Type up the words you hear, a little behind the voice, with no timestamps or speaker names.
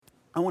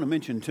I want to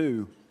mention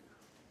too,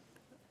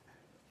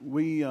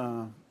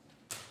 I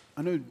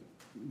know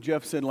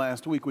Jeff said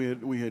last week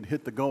we had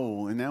hit the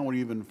goal, and now we're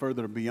even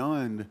further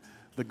beyond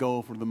the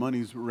goal for the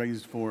monies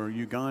raised for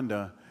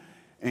Uganda.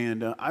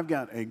 And I've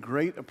got a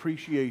great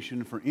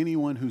appreciation for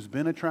anyone who's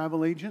been a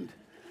travel agent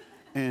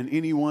and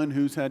anyone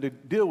who's had to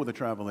deal with a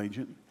travel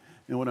agent.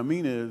 And what I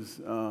mean is,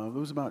 there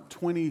was about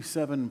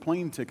 27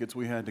 plane tickets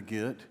we had to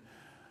get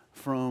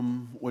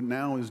from what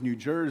now is New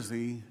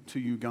Jersey to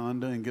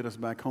Uganda and get us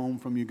back home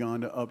from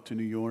Uganda up to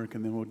New York,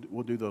 and then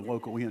we'll do the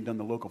local. We haven't done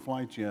the local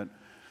flights yet.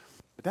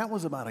 But that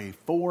was about a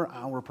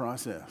 4-hour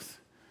process.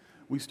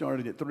 We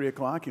started at 3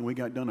 o'clock, and we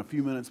got done a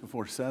few minutes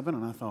before 7,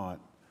 and I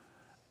thought,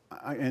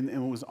 and it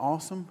was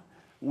awesome.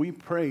 We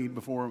prayed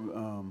before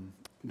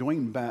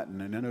Dwayne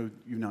Batten, and I know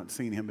you've not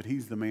seen him, but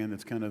he's the man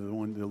that's kind of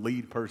the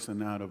lead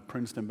person out of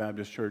Princeton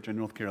Baptist Church in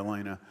North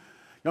Carolina.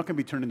 Y'all can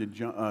be turning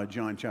to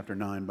John chapter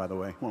 9, by the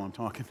way, while I'm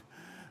talking.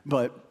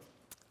 But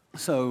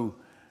so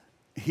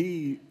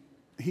he's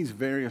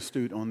very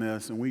astute on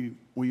this, and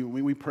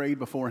we prayed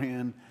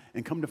beforehand,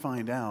 and come to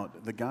find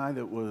out, the guy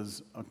that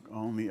was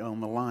on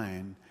the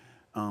line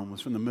was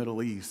from the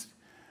Middle East,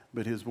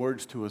 but his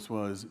words to us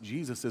was,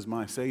 "Jesus is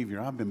my Savior.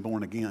 I've been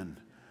born again."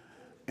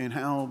 And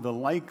how the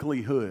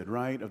likelihood,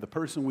 right, of the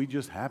person we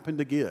just happened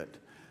to get.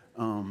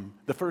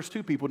 The first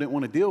two people didn't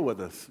want to deal with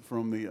us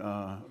from the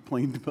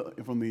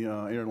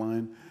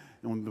airline,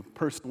 and when the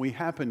person we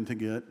happened to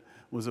get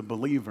was a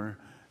believer,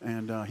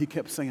 and he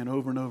kept saying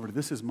over and over,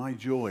 "This is my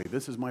joy.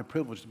 This is my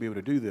privilege to be able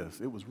to do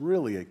this." It was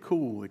really a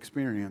cool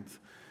experience,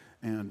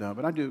 and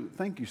but I do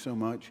thank you so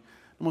much.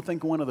 I'm gonna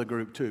thank one other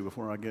group too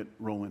before I get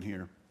rolling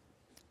here.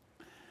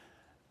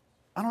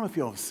 I don't know if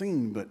y'all have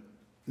seen, but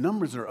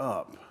numbers are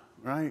up,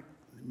 right?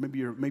 Maybe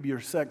your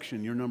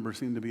section, your numbers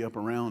seem to be up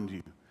around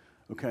you.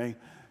 Okay.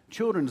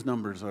 Children's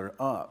numbers are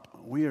up.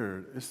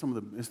 It's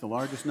the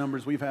largest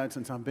numbers we've had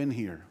since I've been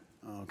here,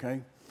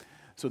 okay?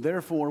 So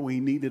therefore, we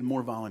needed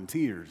more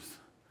volunteers.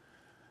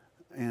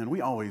 And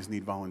we always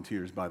need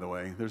volunteers, by the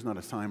way. There's not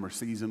a time or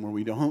season where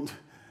we don't.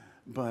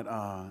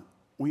 But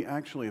we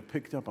actually have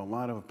picked up a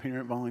lot of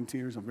parent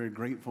volunteers. I'm very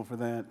grateful for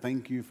that.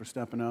 Thank you for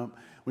stepping up.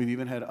 We've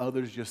even had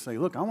others just say,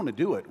 "Look, I want to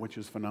do it," which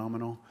is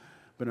phenomenal.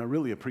 But I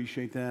really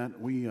appreciate that.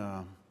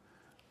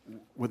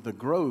 With the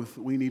growth,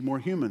 we need more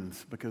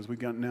humans because we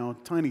got now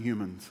tiny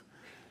humans,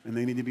 and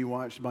they need to be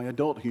watched by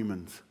adult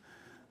humans.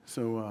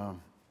 So,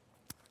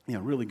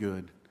 really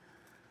good.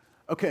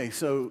 Okay,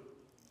 so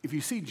if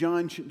you see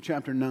John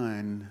chapter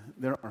 9,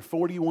 there are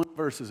 41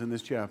 verses in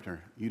this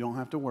chapter. You don't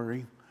have to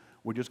worry.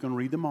 We're just going to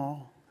read them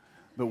all,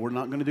 but we're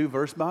not going to do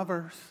verse by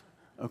verse,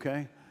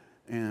 okay?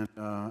 And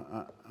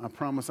I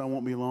promise I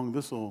won't be long.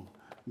 This will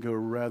go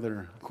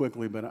rather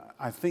quickly, but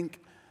I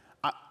think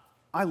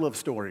I love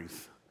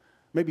stories.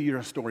 Maybe you're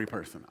a story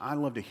person. I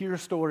love to hear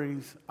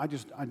stories. I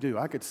do.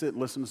 I could sit and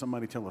listen to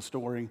somebody tell a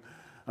story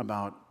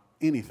about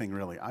anything,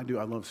 really. I do.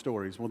 I love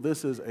stories. Well,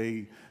 this is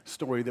a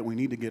story that we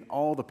need to get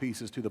all the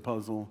pieces to the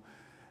puzzle.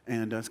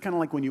 And it's kind of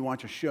like when you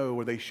watch a show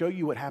where they show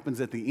you what happens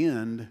at the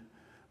end,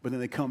 but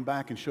then they come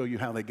back and show you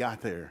how they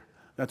got there.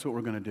 That's what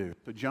we're going to do.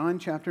 So John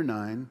chapter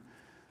 9,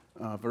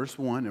 verse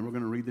 1, and we're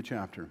going to read the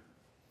chapter.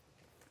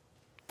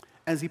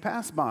 As he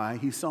passed by,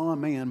 he saw a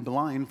man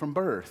blind from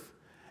birth,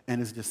 and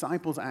his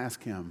disciples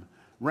asked him,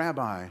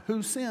 "Rabbi,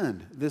 who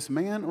sinned, this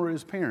man or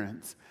his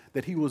parents,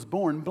 that he was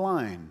born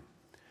blind?"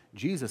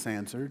 Jesus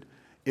answered,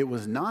 "It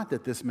was not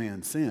that this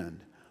man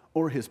sinned,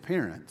 or his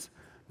parents,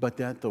 but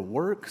that the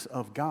works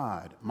of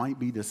God might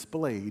be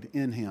displayed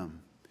in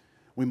him.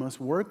 We must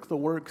work the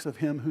works of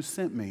him who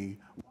sent me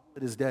while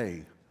it is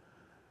day.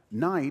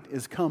 Night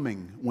is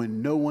coming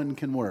when no one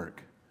can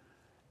work.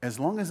 As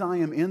long as I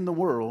am in the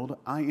world,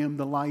 I am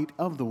the light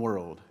of the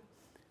world."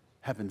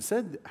 Having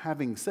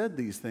said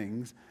these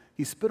things,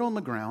 he spit on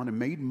the ground and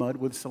made mud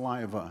with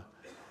saliva.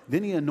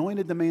 Then he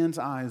anointed the man's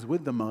eyes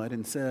with the mud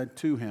and said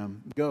to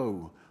him,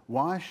 "Go,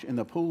 wash in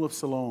the pool of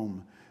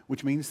Siloam,"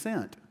 which means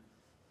sent.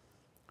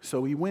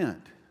 So he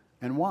went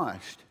and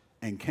washed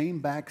and came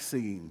back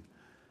seeing.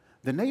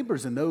 The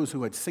neighbors and those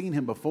who had seen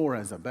him before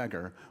as a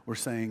beggar were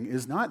saying,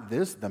 "Is not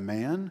this the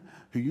man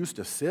who used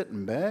to sit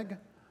and beg?"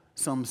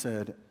 Some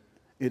said,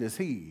 "It is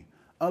he."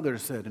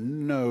 Others said,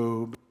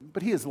 "No,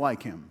 but he is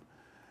like him."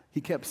 He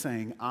kept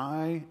saying,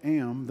 "I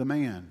am the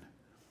man."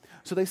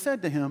 So they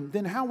said to him,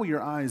 "Then how were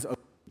your eyes opened?"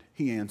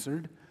 He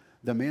answered,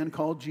 "The man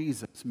called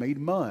Jesus made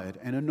mud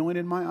and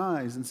anointed my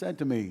eyes and said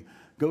to me,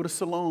 'Go to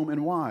Siloam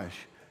and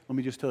wash.'" Let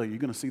me just tell you, you're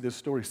going to see this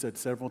story said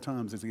several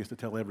times as he has to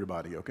tell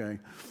everybody, okay?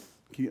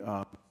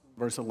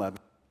 Verse 11.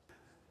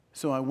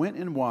 "So I went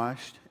and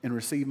washed and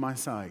received my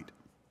sight."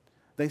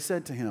 They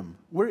said to him,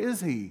 "Where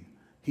is he?"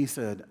 He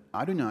said,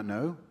 "I do not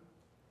know."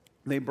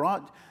 They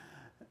brought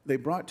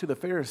to the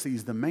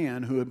Pharisees the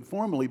man who had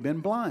formerly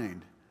been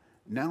blind.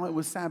 Now it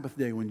was Sabbath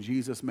day when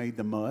Jesus made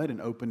the mud and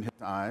opened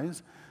his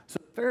eyes. So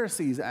the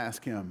Pharisees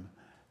asked him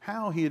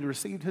how he had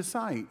received his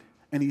sight.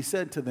 And he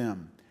said to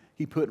them,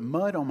 "He put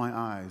mud on my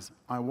eyes.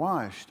 I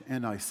washed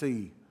and I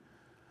see."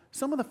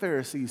 Some of the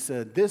Pharisees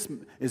said, "This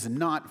is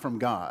not from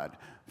God,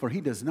 for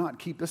he does not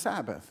keep the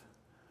Sabbath."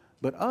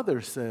 But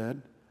others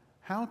said,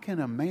 how can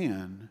a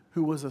man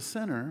who was a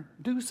sinner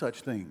do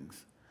such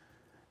things?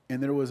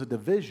 And there was a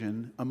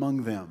division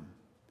among them.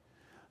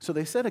 So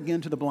they said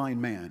again to the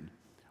blind man,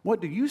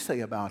 what do you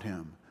say about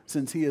him,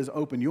 since he has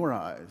opened your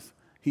eyes?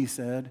 He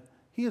said,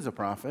 he is a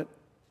prophet.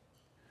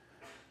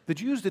 The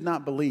Jews did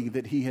not believe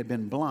that he had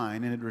been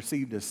blind and had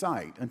received his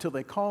sight until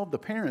they called the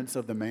parents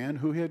of the man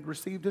who had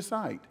received his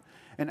sight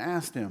and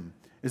asked him,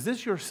 is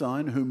this your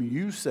son whom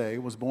you say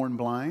was born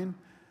blind?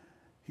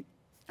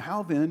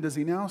 How then does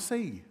he now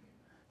see?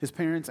 His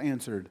parents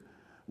answered,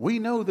 we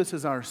know this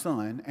is our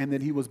son and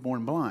that he was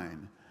born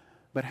blind,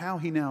 but how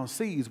he now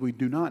sees we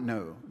do not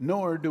know,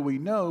 nor do we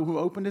know who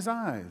opened his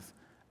eyes.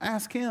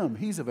 Ask him,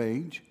 he's of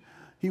age.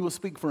 He will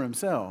speak for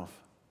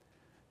himself.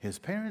 His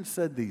parents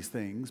said these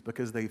things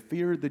because they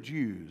feared the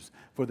Jews,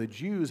 for the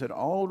Jews had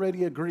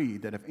already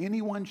agreed that if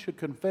anyone should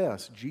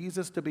confess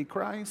Jesus to be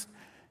Christ,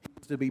 he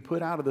was to be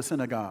put out of the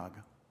synagogue.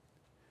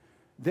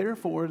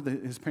 Therefore,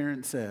 his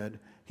parents said,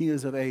 he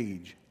is of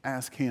age,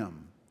 ask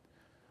him.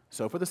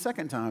 So for the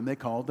second time, they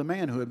called the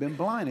man who had been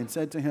blind and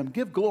said to him,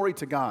 give glory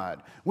to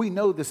God. We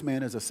know this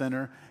man is a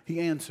sinner. He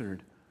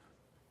answered,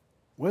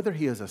 whether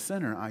he is a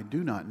sinner, I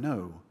do not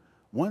know.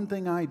 One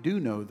thing I do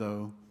know,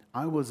 though,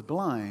 I was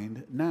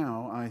blind,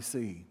 now I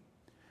see.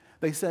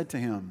 They said to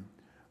him,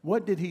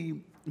 what did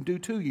he do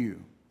to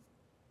you?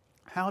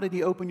 How did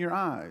he open your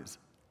eyes?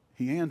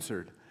 He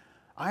answered,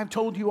 I have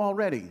told you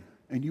already,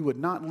 and you would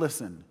not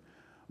listen.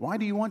 Why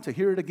do you want to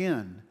hear it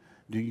again?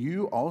 Do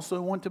you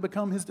also want to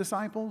become his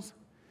disciples?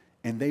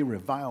 And they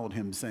reviled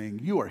him,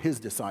 saying, you are his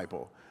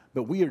disciple,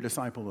 but we are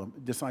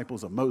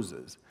disciples of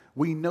Moses.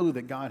 We know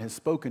that God has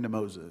spoken to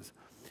Moses.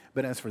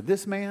 But as for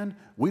this man,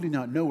 we do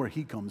not know where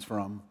he comes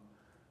from.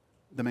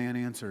 The man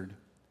answered,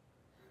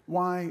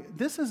 why,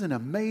 this is an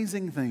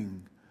amazing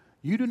thing.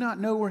 You do not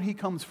know where he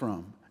comes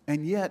from,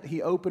 and yet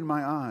he opened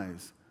my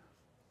eyes.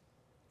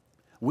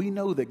 We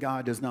know that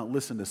God does not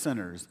listen to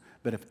sinners,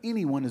 but if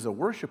anyone is a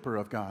worshiper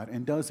of God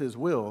and does his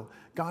will,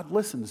 God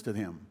listens to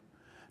him.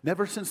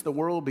 Never since the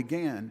world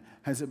began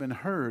has it been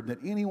heard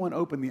that anyone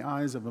opened the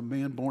eyes of a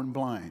man born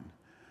blind.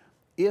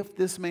 If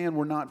this man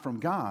were not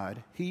from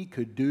God, he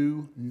could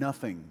do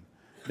nothing.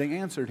 They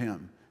answered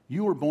him,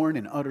 you were born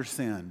in utter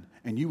sin,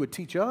 and you would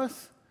teach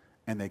us?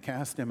 And they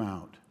cast him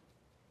out.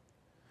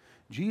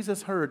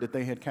 Jesus heard that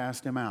they had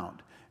cast him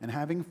out, and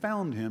having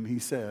found him, he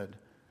said,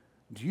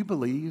 do you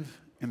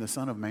believe in the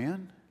Son of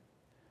Man?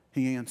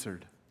 He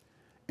answered,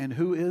 and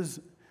who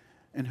is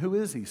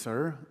he,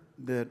 sir,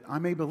 that I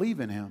may believe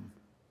in him?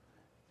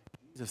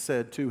 Jesus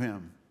said to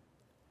him,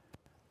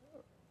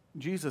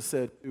 you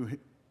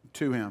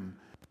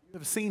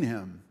have seen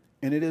him,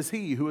 and it is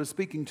he who is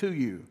speaking to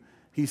you.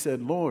 He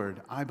said,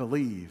 Lord, I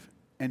believe,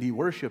 and he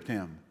worshiped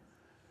him.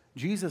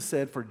 Jesus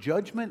said, for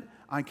judgment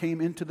I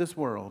came into this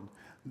world,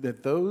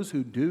 that those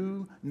who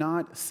do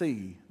not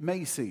see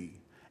may see,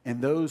 and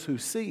those who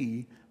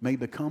see may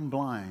become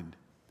blind.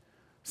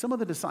 Some of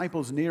the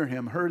disciples near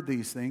him heard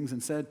these things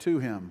and said to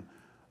him,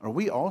 are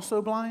we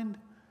also blind?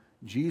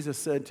 Jesus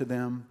said to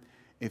them,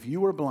 if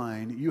you were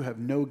blind, you have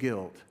no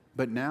guilt.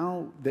 But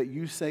now that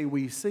you say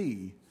we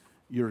see,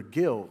 your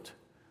guilt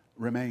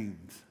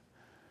remains.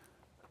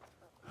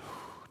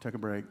 Take a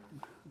break.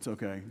 It's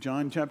okay.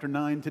 John chapter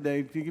 9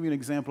 today, to give you an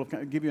example,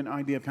 give you an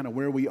idea of kind of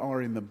where we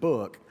are in the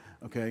book,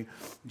 okay?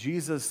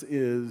 Jesus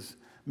is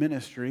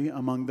ministry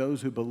among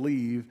those who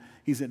believe.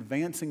 He's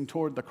advancing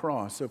toward the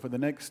cross. So for the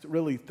next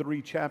really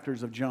 3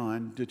 chapters of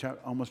John, to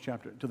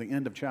the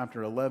end of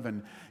chapter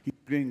 11, he's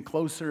getting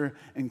closer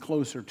and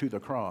closer to the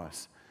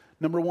cross.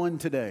 Number 1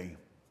 today,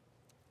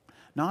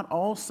 not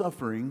all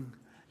suffering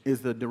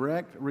is the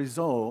direct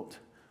result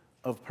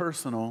of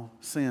personal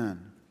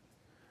sin.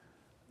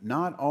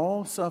 Not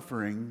all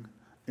suffering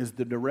is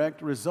the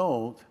direct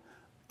result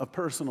of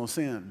personal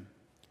sin.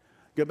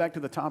 Go back to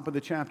the top of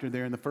the chapter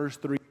there in the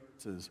first 3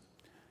 verses.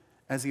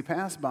 As he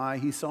passed by,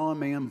 he saw a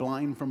man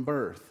blind from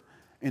birth,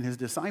 and his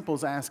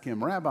disciples asked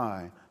him,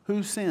 Rabbi,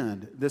 who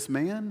sinned, this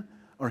man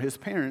or his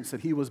parents,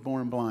 that he was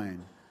born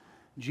blind?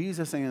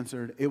 Jesus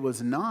answered, it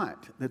was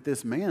not that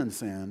this man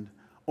sinned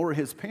or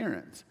his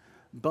parents,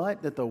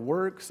 but that the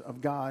works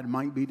of God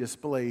might be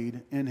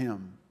displayed in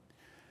him.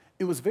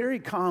 It was very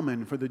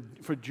common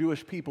for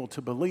Jewish people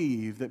to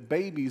believe that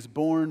babies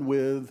born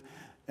with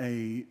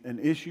an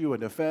issue, a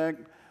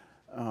defect,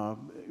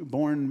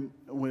 born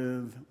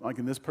with, like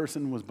in this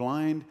person was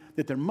blind,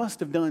 that there must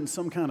have done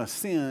some kind of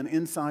sin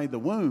inside the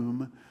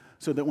womb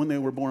so that when they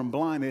were born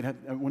blind,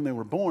 when they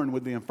were born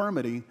with the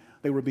infirmity,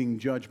 they were being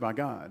judged by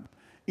God.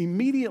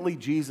 Immediately,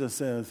 Jesus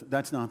says,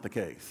 that's not the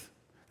case.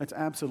 That's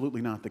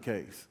absolutely not the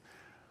case.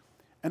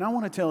 And I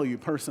want to tell you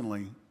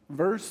personally,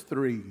 verse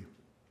 3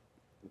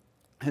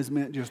 has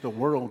meant just the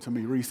world to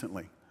me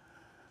recently.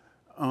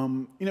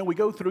 We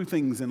go through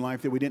things in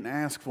life that we didn't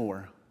ask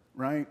for,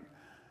 right?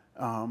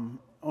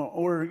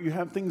 Or you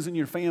have things in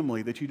your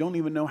family that you don't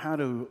even know how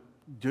to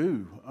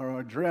do or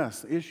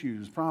address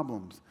issues,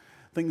 problems,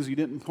 things you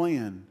didn't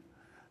plan.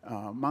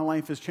 My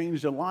life has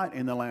changed a lot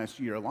in the last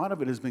year. A lot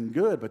of it has been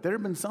good, but there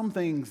have been some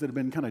things that have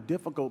been kind of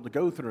difficult to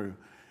go through.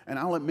 And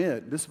I'll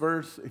admit, this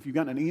verse, if you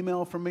got an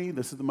email from me,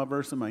 this is my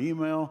verse in my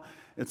email.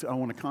 I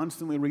want to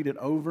constantly read it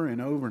over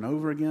and over and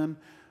over again,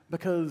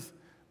 because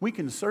we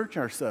can search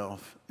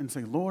ourselves and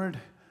say, Lord,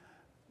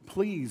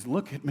 please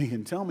look at me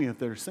and tell me if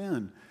there's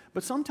sin.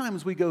 But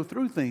sometimes we go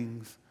through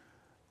things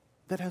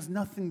that has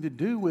nothing to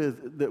do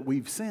with that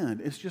we've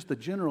sinned. It's just a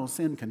general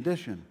sin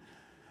condition.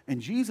 And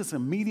Jesus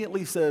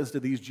immediately says to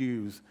these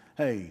Jews,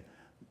 hey,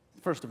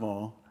 first of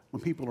all,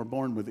 when people are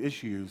born with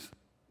issues,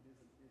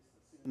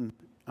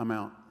 I'm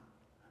out.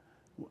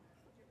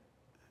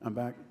 I'm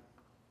back.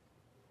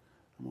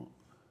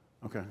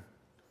 Okay.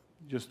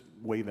 Just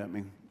wave at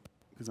me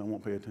because I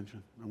won't pay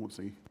attention. I won't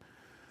see.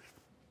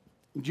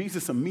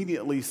 Jesus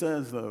immediately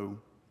says, though,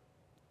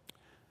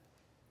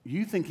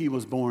 you think he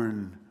was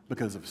born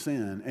because of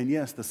sin. And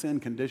yes, the sin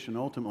condition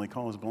ultimately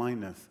caused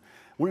blindness.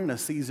 We're in a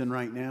season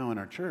right now in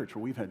our church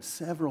where we've had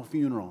several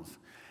funerals.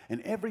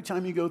 And every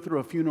time you go through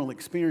a funeral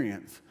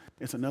experience,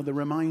 it's another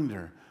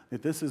reminder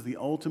that this is the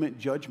ultimate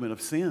judgment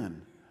of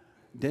sin,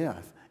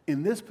 death.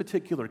 In this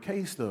particular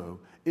case, though,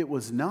 it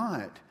was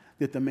not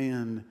that the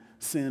man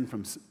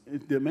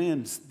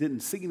didn't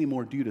see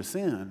anymore due to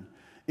sin.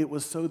 It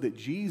was so that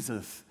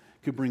Jesus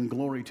could bring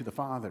glory to the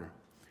Father.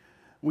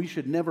 We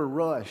should never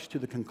rush to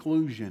the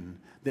conclusion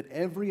that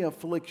every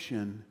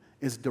affliction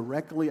is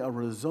directly a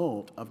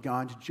result of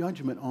God's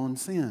judgment on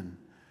sin.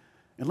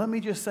 And let me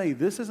just say,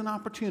 this is an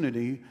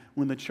opportunity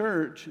when the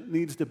church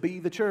needs to be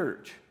the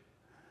church.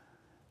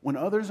 When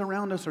others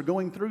around us are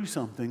going through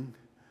something,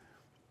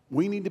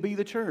 we need to be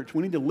the church.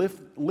 We need to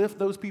lift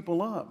those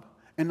people up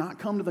and not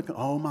come to the,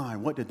 oh my,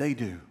 what did they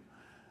do?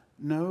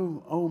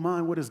 No, oh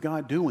my, what is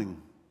God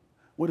doing?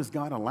 What is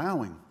God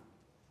allowing?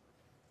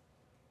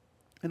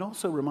 It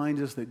also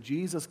reminds us that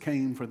Jesus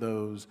came for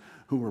those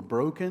who were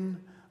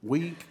broken,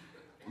 weak,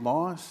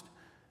 lost.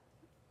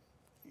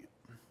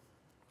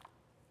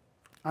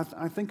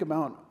 I think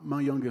about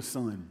my youngest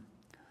son.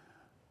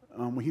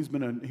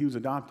 He was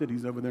adopted.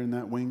 He's over there in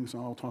that wing, so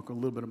I'll talk a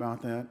little bit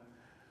about that.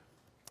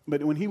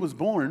 But when he was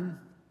born,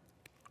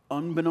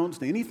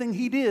 unbeknownst to anything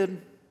he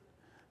did,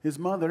 his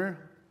mother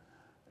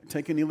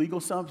taken illegal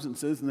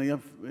substances, and they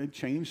have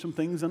changed some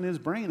things on his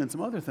brain and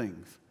some other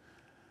things.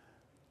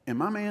 And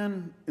my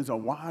man is a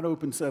wide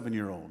open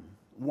 7-year-old,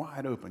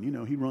 wide open. You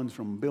know, he runs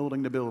from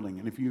building to building.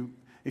 And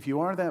if you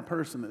are that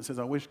person that says,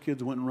 I wish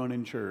kids wouldn't run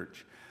in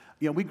church,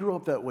 yeah, we grew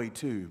up that way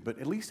too. But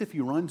at least if he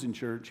runs in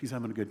church, he's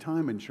having a good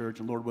time in church,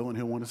 and Lord willing,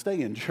 he'll want to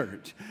stay in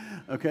church,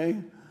 okay?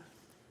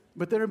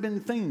 But there have been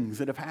things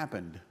that have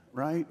happened,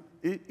 right?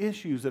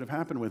 Issues that have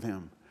happened with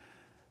him.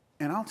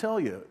 And I'll tell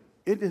you,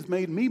 it has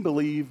made me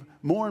believe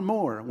more and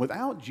more,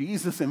 without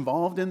Jesus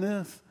involved in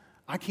this,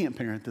 I can't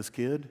parent this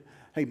kid.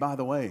 Hey, by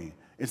the way,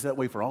 it's that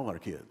way for all our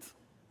kids.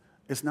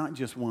 It's not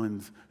just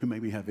ones who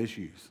maybe have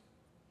issues.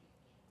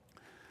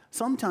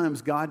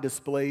 Sometimes God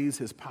displays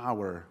his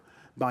power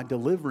by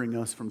delivering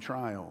us from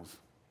trials.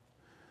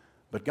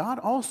 But God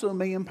also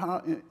may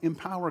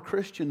empower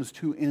Christians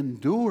to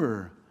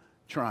endure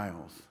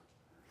trials.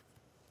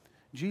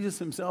 Jesus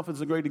himself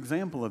is a great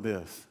example of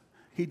this.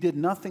 He did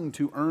nothing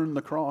to earn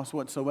the cross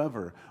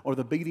whatsoever, or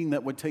the beating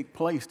that would take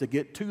place to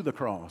get to the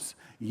cross.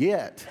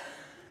 Yet,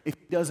 if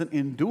he doesn't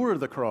endure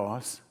the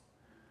cross,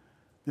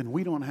 then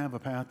we don't have a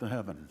path to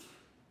heaven.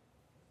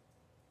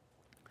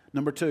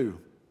 Number 2,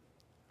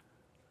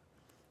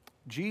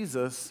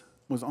 Jesus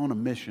was on a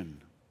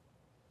mission.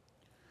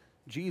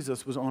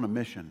 Jesus was on a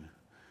mission.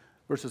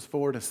 Verses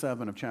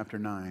 4-7 of chapter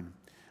 9.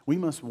 We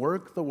must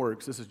work the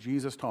works, this is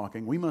Jesus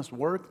talking, we must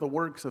work the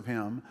works of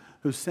him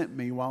who sent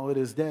me while it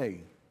is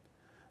day.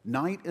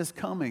 Night is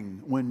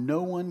coming when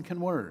no one can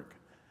work.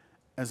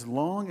 As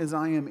long as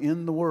I am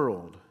in the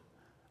world,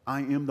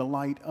 I am the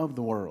light of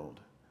the world.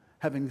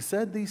 Having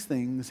said these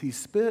things, he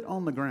spit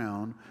on the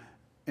ground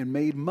and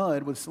made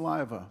mud with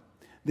saliva.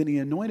 Then he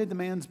anointed the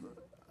man's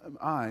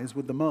eyes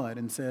with the mud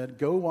and said,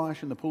 go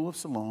wash in the pool of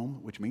Siloam,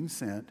 which means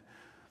sent.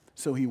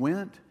 So he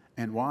went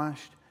and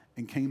washed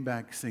and came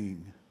back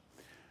seeing.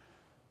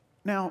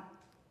 Now,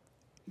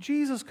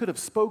 Jesus could have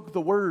spoke the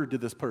word to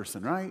this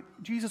person, right?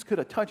 Jesus could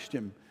have touched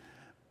him.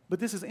 But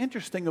this is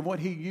interesting of what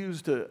he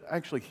used to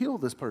actually heal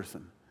this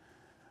person.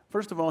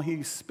 First of all,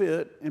 he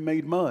spit and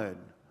made mud.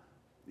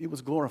 It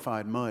was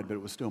glorified mud, but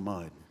it was still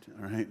mud,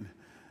 all right?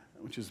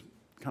 Which is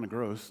kind of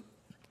gross.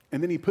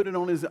 And then he put it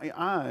on his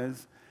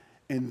eyes,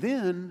 and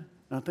then,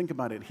 now think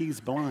about it, he's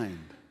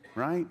blind,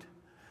 right?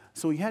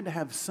 So he had to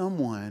have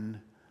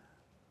someone,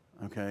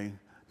 okay,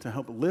 to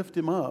help lift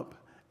him up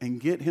and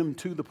get him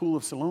to the pool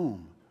of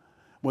Siloam.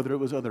 Whether it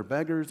was other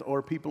beggars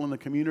or people in the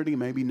community,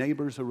 maybe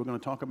neighbors who we're going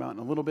to talk about in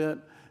a little bit,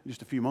 in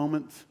just a few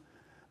moments.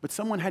 But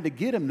someone had to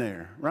get him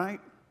there, right?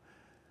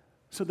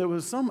 So there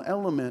was some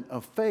element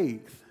of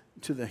faith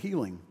to the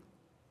healing.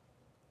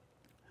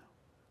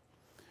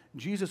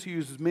 Jesus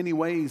used many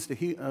ways to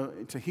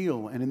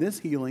heal, and in this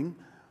healing,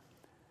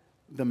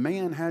 the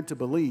man had to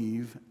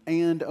believe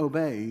and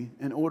obey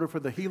in order for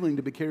the healing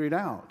to be carried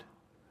out.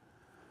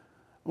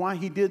 Why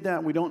he did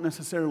that, we don't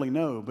necessarily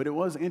know, but it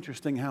was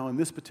interesting how in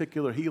this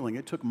particular healing,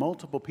 it took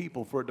multiple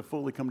people for it to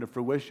fully come to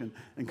fruition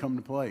and come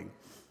to play.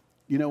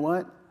 You know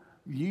what?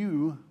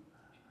 You,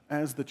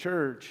 as the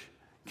church,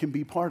 can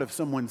be part of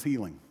someone's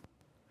healing.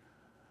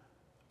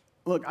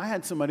 Look, I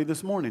had somebody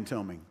this morning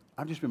tell me,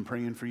 I've just been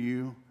praying for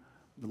you.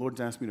 The Lord's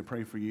asked me to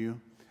pray for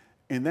you.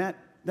 And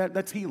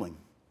that's healing.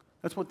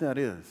 That's what that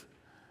is.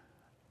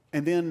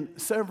 And then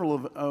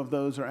several of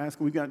those are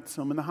asking, we've got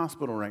some in the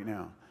hospital right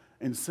now.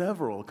 And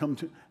several come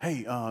to,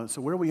 hey,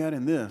 so where are we at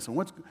in this? And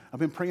I've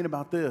been praying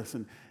about this,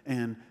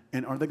 and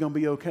are they going to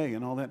be okay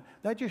and all that?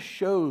 That just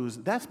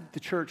shows that's the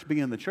church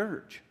being the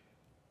church.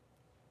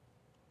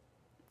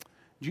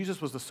 Jesus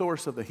was the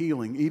source of the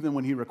healing, even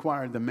when he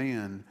required the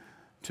man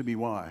to be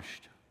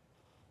washed.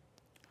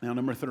 Now,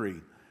 number 3,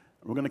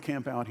 we're going to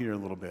camp out here a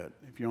little bit.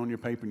 If you're on your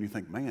paper and you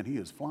think, man, he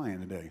is flying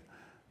today.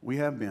 We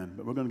have been,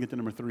 but we're going to get to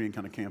number 3 and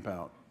kind of camp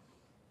out.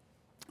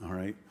 All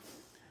right?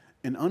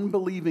 An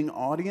unbelieving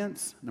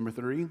audience, number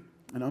 3,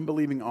 an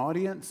unbelieving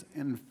audience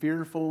and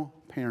fearful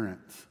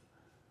parents.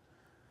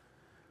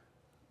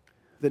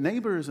 The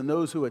neighbors and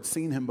those who had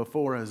seen him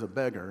before as a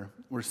beggar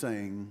were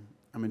saying,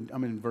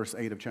 I'm in verse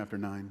 8 of chapter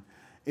 9,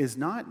 is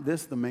not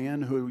this the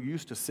man who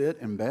used to sit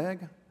and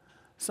beg?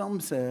 Some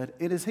said,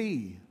 it is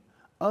he.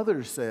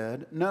 Others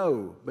said,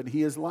 no, but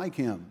he is like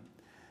him.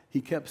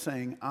 He kept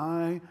saying,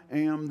 I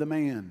am the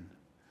man.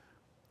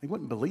 They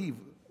wouldn't believe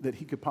that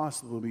he could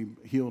possibly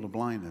be healed of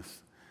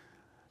blindness.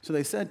 So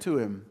they said to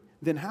him,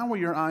 then how were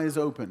your eyes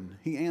open?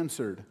 He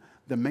answered,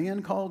 the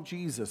man called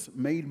Jesus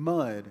made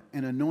mud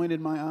and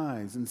anointed my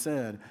eyes and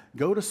said,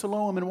 go to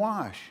Siloam and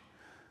wash.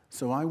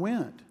 So I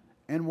went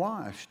and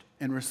washed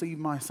and received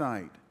my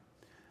sight.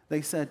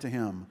 They said to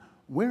him,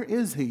 where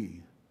is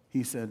he?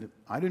 He said,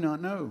 I do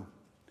not know.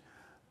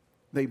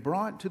 They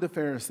brought to the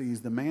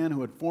Pharisees the man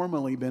who had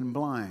formerly been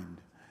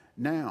blind.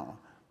 Now,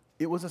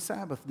 it was a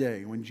Sabbath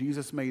day when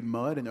Jesus made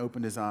mud and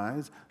opened his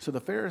eyes. So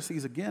the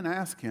Pharisees again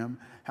asked him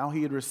how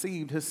he had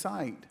received his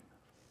sight.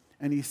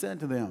 And he said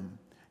to them,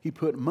 he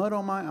put mud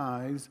on my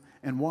eyes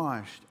and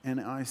washed,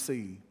 and I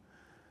see.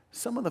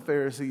 Some of the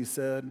Pharisees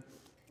said,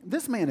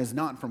 this man is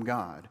not from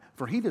God,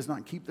 for he does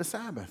not keep the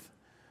Sabbath.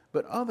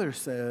 But others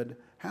said,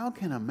 how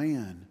can a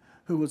man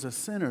who was a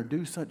sinner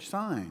do such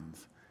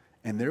signs?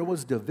 And there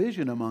was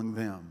division among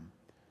them.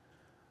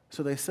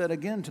 So they said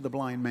again to the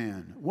blind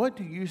man, what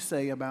do you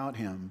say about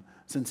him,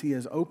 since he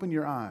has opened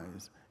your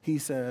eyes? He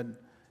said,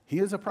 he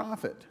is a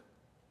prophet.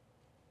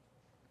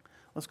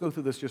 Let's go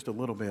through this just a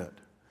little bit.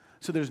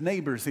 So there's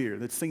neighbors here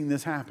that's seen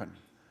this happen.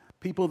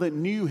 People that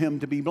knew him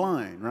to be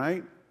blind,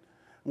 right?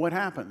 What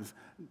happens?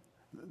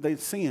 They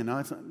sin.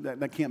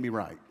 That can't be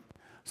right.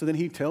 So then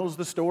he tells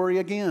the story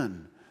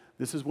again.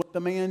 This is what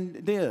the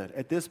man did.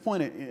 At this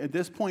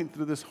point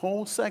through this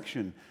whole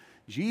section,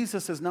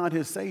 Jesus is not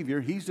his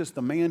Savior. He's just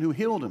the man who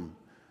healed him,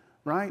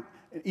 right?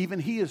 Even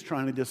he is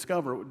trying to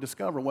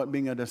discover what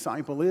being a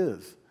disciple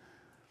is.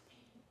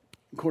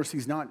 Of course,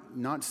 he's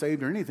not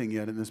saved or anything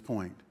yet at this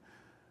point.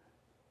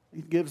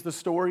 He gives the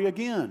story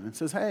again and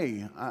says,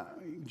 hey,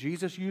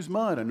 Jesus used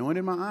mud,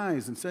 anointed my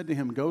eyes, and said to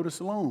him, go to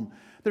Siloam.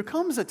 There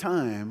comes a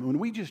time when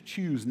we just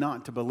choose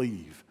not to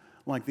believe,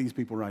 like these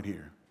people right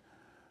here.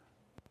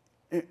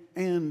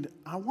 And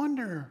I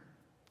wonder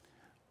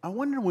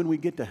when we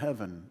get to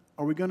heaven,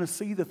 are we going to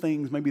see the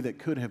things maybe that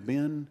could have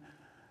been,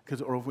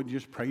 or if we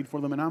just prayed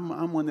for them? And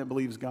I'm one that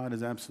believes God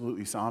is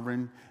absolutely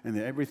sovereign and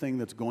that everything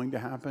that's going to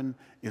happen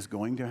is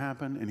going to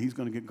happen and he's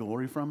going to get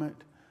glory from it.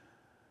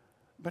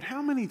 But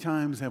how many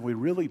times have we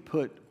really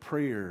put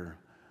prayer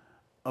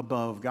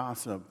above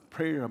gossip,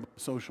 prayer above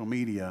social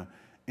media,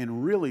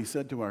 and really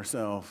said to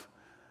ourselves,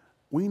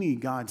 we need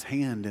God's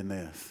hand in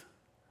this?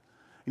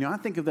 You know, I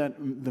think of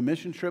the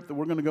mission trip that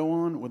we're going to go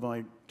on with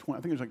I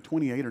think there's like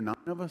 28 or 9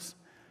 of us.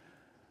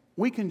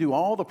 We can do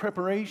all the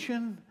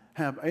preparation,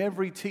 have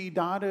every T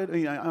dotted,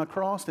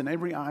 crossed and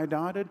every I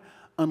dotted.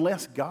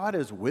 Unless God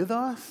is with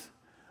us,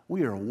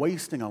 we are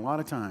wasting a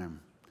lot of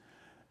time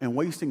and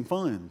wasting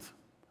funds.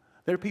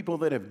 There are people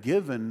that have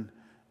given,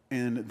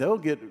 and they'll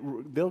get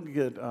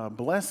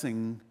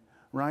blessing,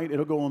 right?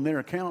 It'll go on their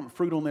account,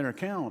 fruit on their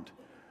account.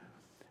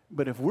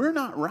 But if we're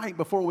not right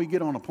before we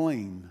get on a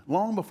plane,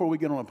 long before we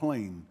get on a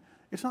plane,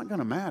 it's not going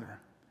to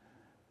matter.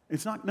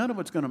 None of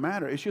it's going to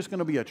matter. It's just going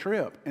to be a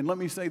trip. And let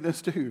me say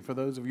this too, for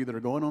those of you that are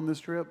going on this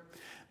trip,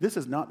 this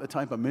is not the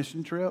type of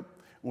mission trip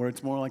where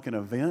it's more like an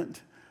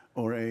event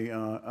or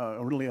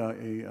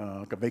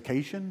like a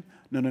vacation.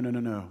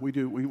 No.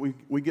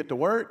 We get to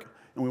work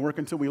and we work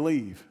until we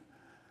leave.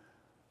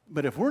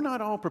 But if we're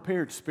not all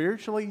prepared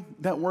spiritually,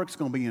 that work's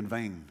going to be in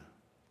vain.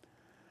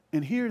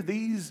 And here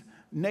these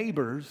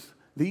neighbors,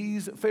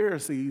 these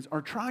Pharisees,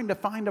 are trying to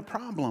find a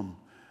problem.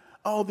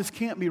 Oh, this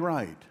can't be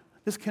right.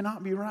 This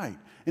cannot be right.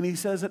 And he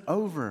says it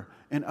over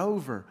and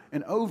over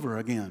and over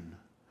again.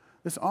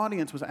 This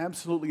audience was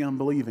absolutely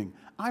unbelieving.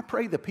 I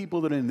pray the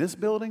people that are in this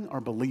building are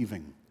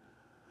believing.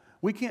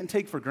 We can't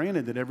take for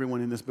granted that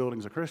everyone in this building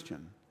is a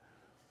Christian.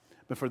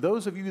 But for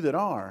those of you that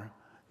are,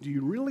 do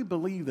you really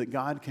believe that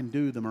God can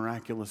do the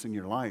miraculous in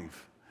your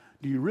life?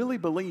 Do you really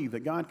believe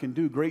that God can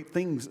do great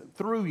things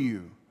through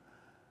you?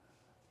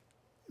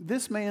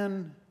 This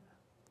man,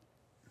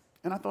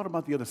 And I thought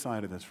about the other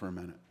side of this for a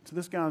minute. So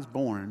this guy's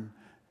born.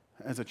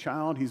 As a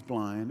child, he's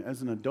blind.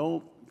 As an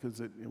adult,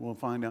 because we'll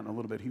find out in a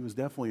little bit, he was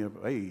definitely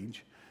of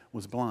age,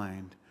 was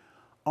blind.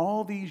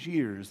 All these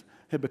years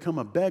had become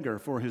a beggar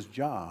for his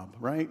job,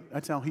 right?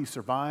 That's how he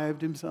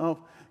survived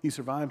himself. He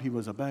survived, he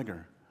was a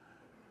beggar.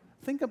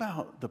 Think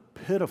about the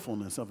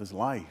pitifulness of his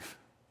life.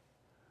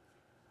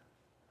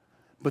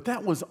 But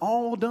that was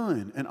all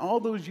done, and all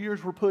those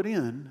years were put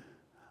in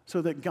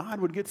so that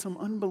God would get some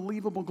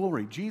unbelievable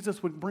glory.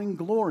 Jesus would bring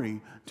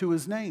glory to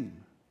his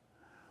name.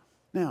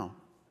 Now,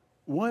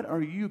 what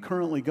are you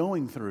currently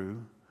going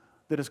through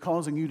that is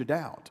causing you to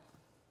doubt?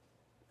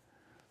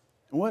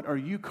 What are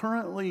you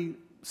currently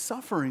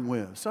suffering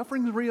with?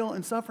 Suffering is real,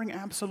 and suffering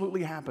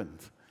absolutely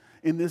happens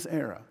in this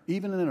era.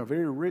 Even in a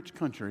very rich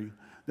country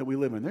that we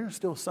live in, there's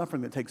still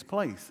suffering that takes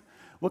place.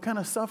 What kind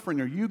of suffering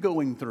are you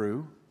going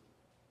through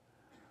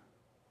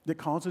that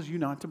causes you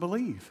not to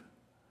believe,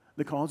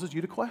 that causes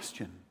you to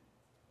question?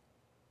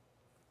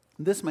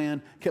 This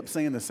man kept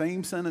saying the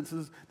same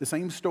sentences, the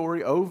same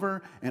story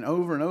over and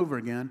over and over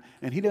again,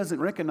 and he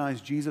doesn't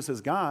recognize Jesus as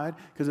God,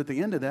 because at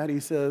the end of that he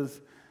says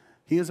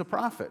he is a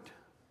prophet.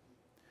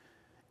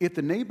 If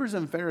the neighbors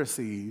and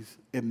Pharisees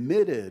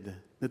admitted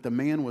that the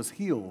man was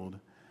healed,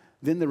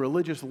 then the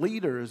religious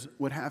leaders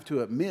would have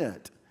to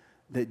admit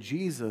that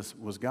Jesus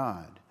was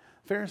God.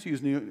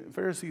 Pharisees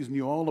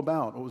knew all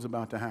about what was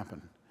about to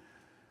happen.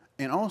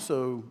 And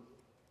also,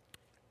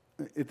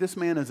 if this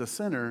man is a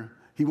sinner,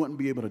 he wouldn't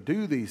be able to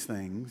do these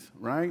things,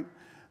 right?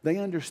 They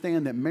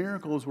understand that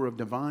miracles were of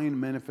divine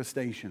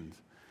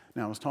manifestations.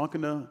 Now, I was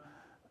talking to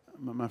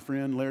my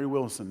friend Larry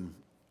Wilson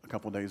a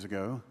couple days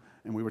ago,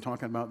 and we were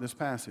talking about this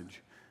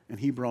passage. And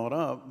he brought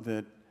up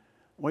that,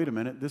 wait a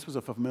minute, this was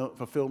a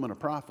fulfillment of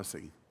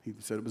prophecy. He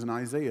said it was in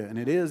Isaiah, and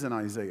it is in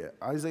Isaiah.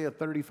 Isaiah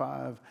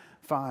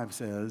 35:5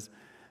 says,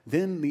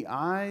 "Then the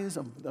eyes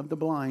of the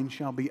blind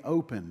shall be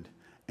opened,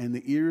 and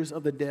the ears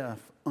of the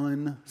deaf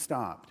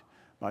unstopped."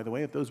 By the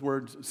way, if those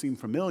words seem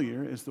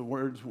familiar, it's the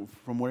words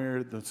from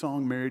where the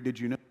song Mary Did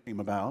You Know came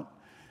about.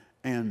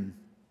 And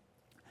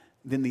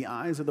then the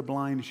eyes of the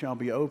blind shall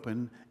be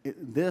opened.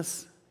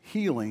 This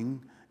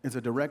healing is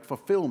a direct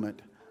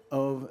fulfillment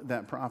of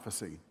that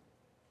prophecy.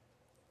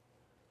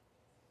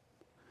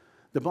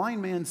 The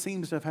blind man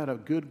seems to have had a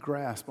good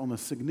grasp on the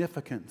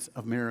significance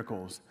of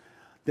miracles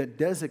that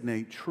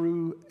designate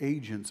true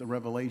agents of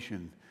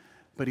revelation.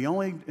 But he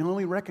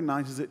only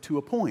recognizes it to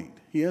a point.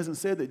 He hasn't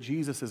said that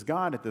Jesus is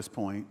God at this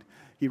point.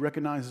 He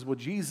recognizes,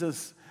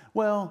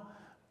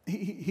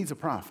 he's a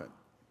prophet,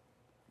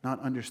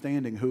 not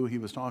understanding who he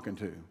was talking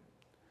to.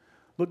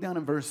 Look down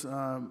at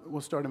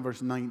we'll start in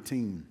verse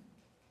 19,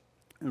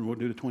 and we'll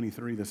do to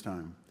 23 this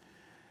time.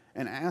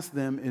 And ask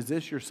them, is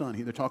this your son?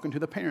 They're talking to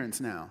the parents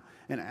now.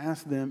 And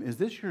ask them, is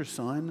this your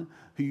son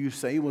who you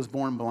say was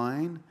born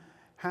blind?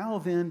 How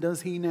then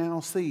does he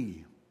now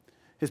see?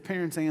 His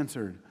parents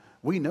answered,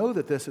 we know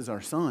that this is our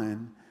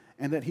son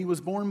and that he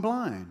was born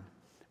blind.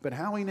 But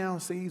how he now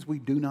sees, we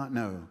do not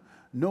know,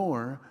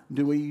 nor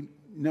do we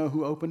know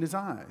who opened his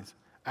eyes.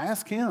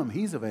 Ask him,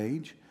 he's of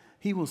age.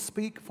 He will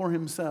speak for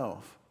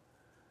himself.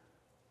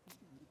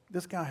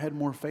 This guy had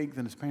more faith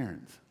than his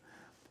parents.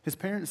 His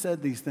parents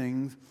said these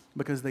things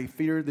because they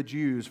feared the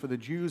Jews, for the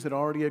Jews had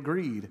already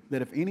agreed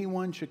that if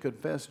anyone should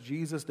confess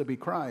Jesus to be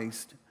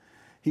Christ,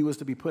 he was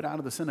to be put out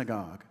of the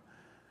synagogue.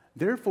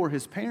 Therefore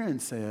his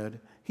parents said,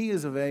 he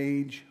is of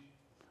age,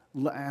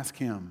 ask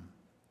him.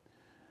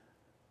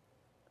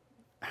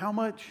 How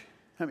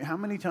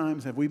many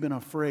times have we been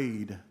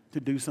afraid to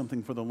do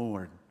something for the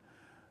Lord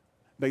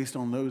based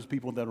on those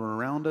people that were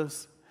around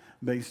us,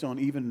 based on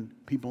even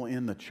people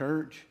in the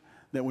church,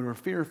 that we were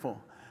fearful?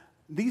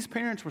 These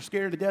parents were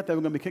scared to death they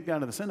were going to be kicked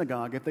out of the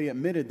synagogue if they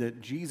admitted that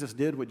Jesus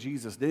did what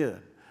Jesus did.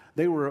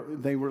 They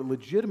were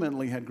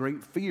legitimately had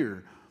great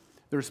fear.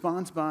 The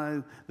response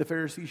by the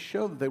Pharisees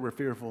showed that they were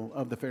fearful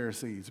of the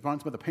Pharisees. The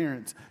response by the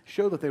parents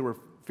showed that they were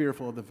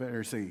fearful of the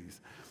Pharisees.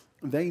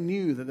 They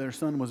knew that their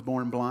son was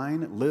born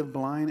blind, lived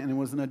blind, and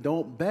was an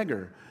adult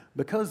beggar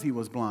because he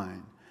was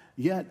blind.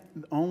 Yet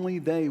only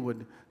they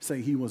would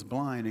say he was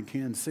blind and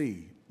can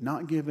see,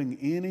 not giving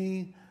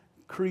any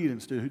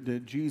credence to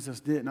that Jesus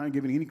did, not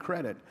giving any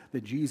credit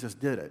that Jesus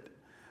did it,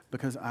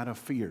 because out of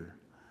fear.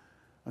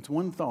 That's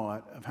one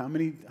thought of how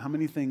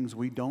many things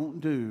we don't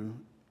do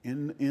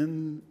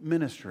in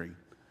ministry,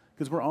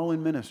 because we're all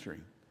in ministry.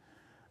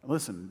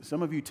 Listen,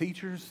 some of you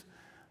teachers,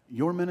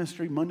 your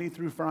ministry Monday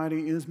through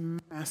Friday is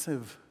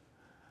massive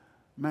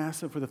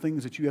for the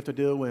things that you have to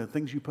deal with,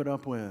 things you put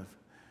up with.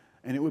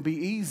 And it would be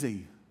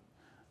easy,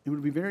 it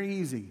would be very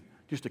easy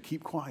just to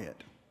keep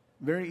quiet,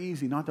 very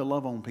easy not to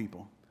love on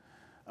people.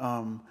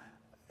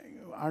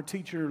 Our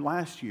teacher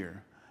last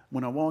year,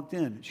 when I walked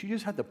in, she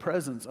just had the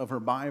presence of her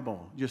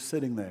Bible just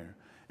sitting there.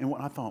 And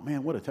I thought,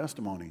 man, what a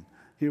testimony.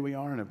 Here we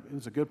are, and it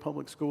was a good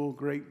public school,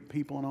 great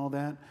people and all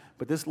that.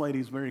 But this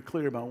lady's very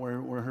clear about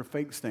where her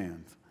faith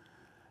stands.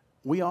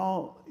 We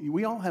all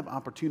have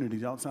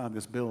opportunities outside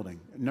this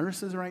building.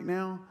 Nurses right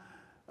now,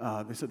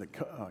 they said that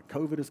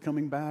COVID is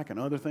coming back and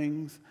other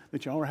things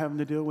that y'all are having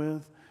to deal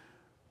with.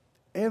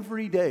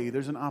 Every day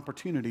there's an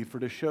opportunity for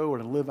to show or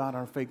to live out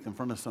our faith in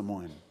front of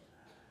someone.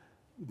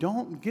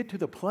 Don't get to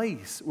the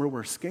place where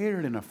we're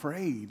scared and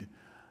afraid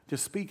to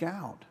speak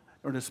out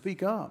or to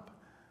speak up.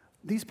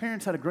 These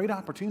parents had a great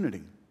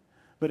opportunity,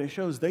 but it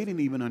shows they didn't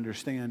even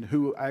understand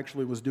who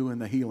actually was doing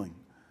the healing.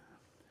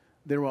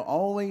 There will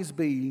always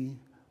be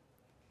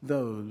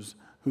those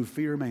who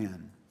fear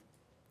man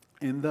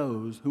and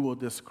those who will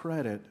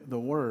discredit the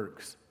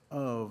works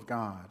of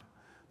God.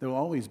 There will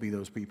always be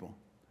those people.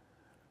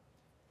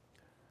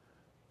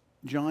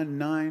 John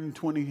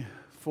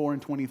 9:24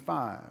 and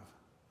 25,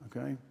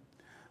 okay?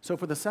 So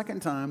for the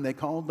second time, they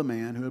called the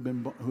man who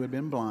had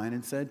been blind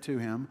and said to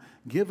him,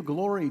 "Give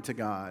glory to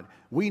God.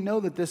 We know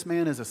that this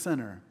man is a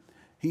sinner."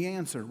 He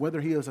answered,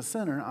 "Whether he is a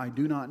sinner, I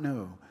do not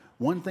know.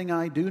 One thing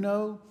I do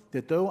know,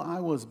 that though I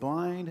was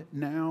blind,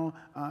 now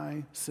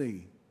I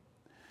see."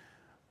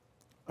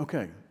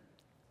 Okay,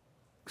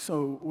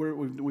 so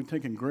we've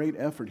taken great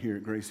effort here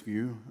at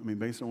Graceview. I mean,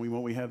 based on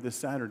what we have this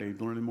Saturday,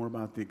 learning more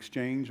about the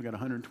exchange. We've got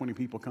 120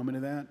 people coming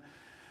to that.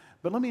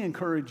 But let me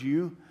encourage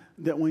you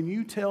that when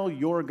you tell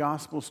your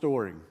gospel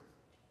story,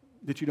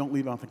 that you don't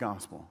leave out the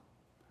gospel.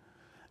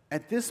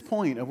 At this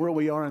point of where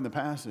we are in the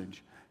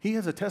passage, he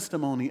has a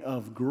testimony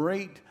of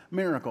great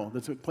miracle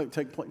that's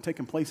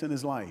taken place in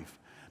his life.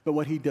 But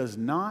what he does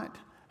not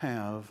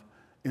have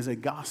is a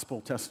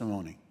gospel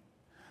testimony.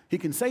 He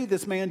can say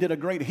this man did a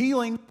great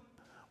healing.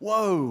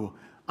 Whoa,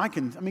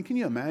 can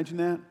you imagine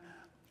that?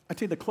 I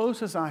tell you, the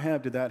closest I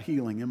have to that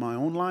healing in my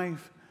own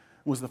life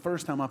was the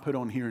first time I put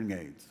on hearing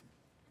aids.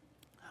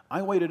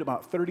 I waited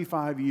about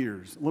 35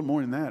 years, a little more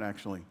than that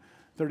actually,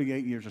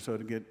 38 years or so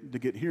to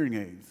get hearing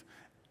aids.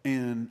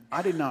 And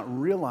I did not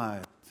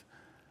realize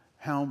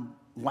how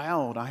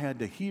loud I had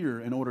to hear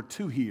in order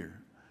to hear.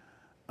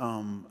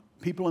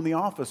 People in the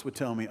office would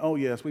tell me, "Oh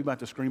yes, we're about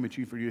to scream at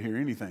you for you to hear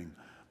anything."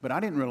 But I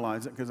didn't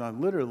realize it because I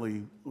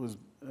literally was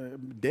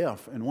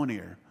deaf in one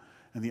ear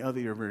and the other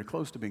ear very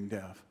close to being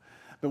deaf.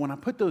 But when I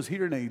put those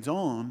hearing aids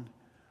on,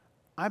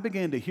 I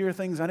began to hear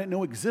things I didn't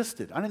know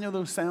existed. I didn't know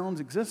those sounds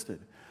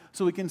existed.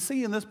 So we can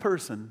see in this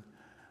person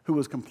who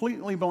was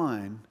completely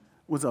blind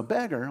was a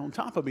beggar on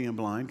top of being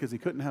blind because he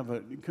couldn't have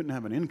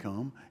an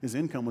income. His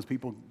income was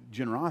people's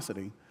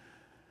generosity.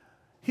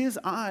 His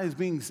eyes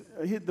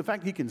the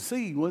fact he can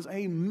see was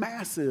a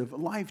massive,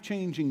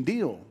 life-changing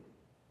deal.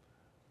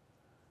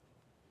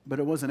 But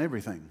it wasn't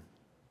everything.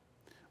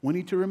 We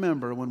need to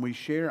remember when we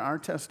share our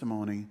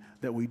testimony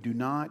that we do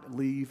not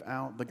leave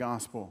out the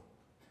gospel.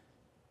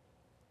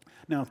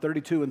 Now,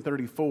 32 and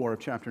 34 of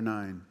chapter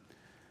 9.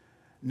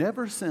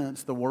 "Never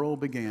since the world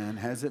began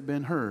has it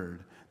been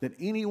heard that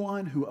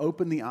anyone who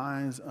opened the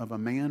eyes of a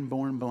man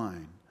born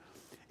blind.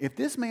 If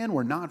this man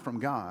were not from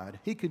God,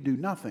 he could do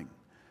nothing."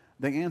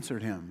 They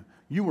answered him,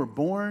 "You were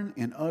born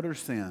in utter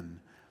sin,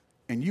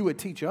 and you would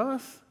teach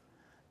us?"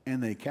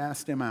 And they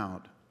cast him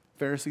out.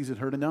 Pharisees had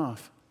heard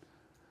enough.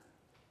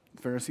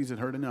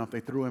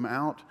 They threw him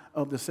out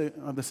of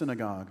the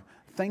synagogue.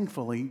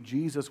 Thankfully,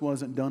 Jesus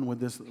wasn't done with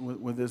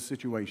this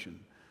situation.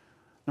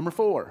 Number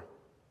 4.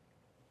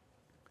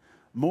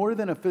 More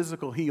than a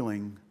physical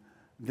healing,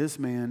 this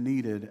man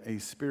needed a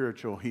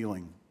spiritual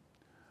healing.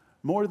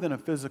 More than a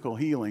physical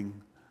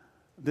healing,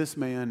 this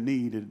man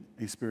needed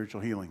a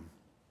spiritual healing.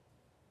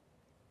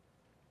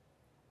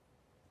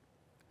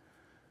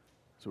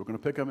 So we're going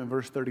to pick up in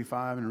verse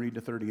 35 and read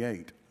to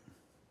 38.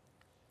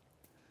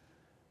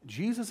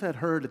 Jesus had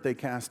heard that they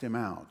cast him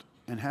out,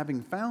 and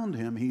having found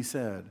him, he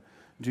said,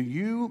 "Do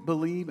you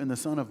believe in the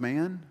Son of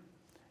Man?"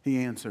 He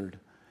answered,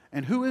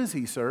 "And who is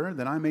he, sir,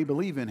 that I may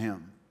believe in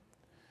him?"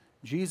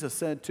 Jesus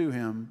said to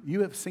him,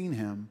 "You have seen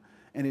him,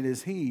 and it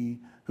is he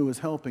who is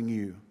helping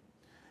you."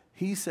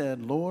 He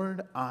said,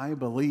 "Lord, I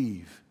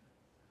believe."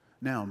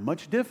 Now,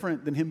 much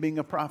different than him being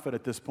a prophet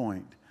at this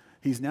point.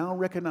 He's now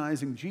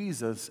recognizing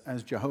Jesus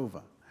as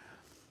Jehovah.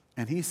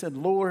 And he said,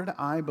 "Lord,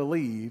 I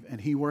believe,"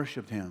 and he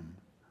worshiped him.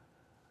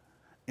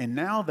 And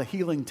now the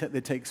healing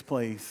that takes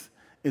place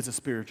is a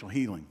spiritual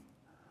healing.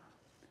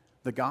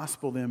 The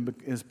gospel then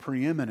is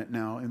preeminent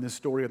now in this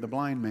story of the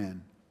blind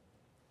man.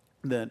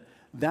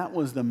 That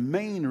was the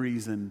main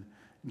reason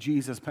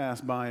Jesus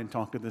passed by and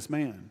talked to this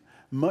man.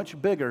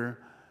 Much bigger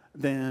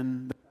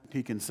than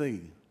he can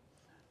see.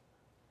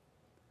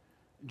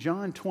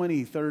 John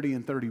 20, 30,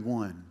 and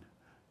 31.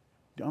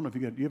 I don't know if do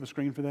you have a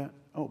screen for that?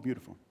 Oh,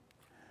 beautiful.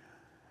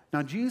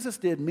 "Now Jesus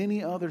did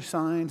many other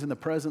signs in the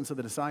presence of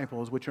the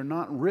disciples, which are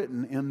not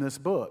written in this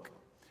book.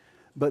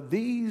 But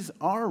these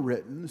are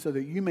written so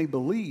that you may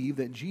believe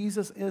that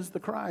Jesus is the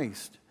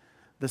Christ,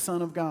 the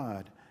Son of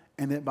God,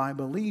 and that by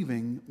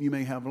believing you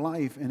may have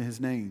life in his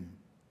name."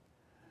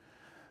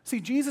 See,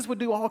 Jesus would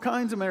do all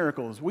kinds of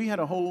miracles. We had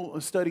a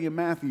whole study of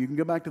Matthew. You can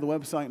go back to the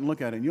website and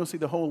look at it, and you'll see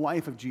the whole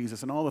life of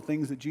Jesus and all the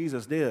things that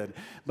Jesus did.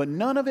 But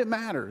none of it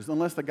matters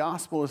unless the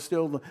gospel is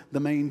still the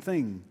main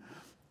thing.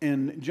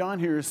 And John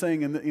here is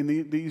saying in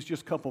these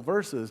just couple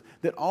verses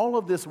that all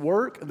of this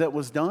work that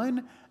was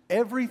done,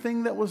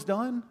 everything that was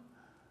done,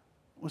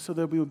 was so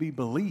that there would be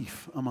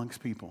belief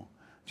amongst people,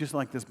 just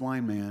like this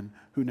blind man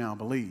who now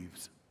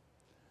believes.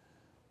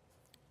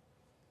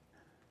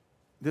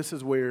 this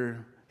is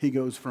where he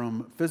goes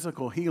from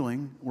physical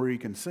healing, where he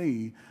can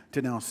see,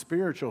 to now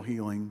spiritual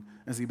healing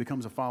as he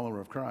becomes a follower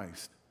of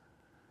Christ.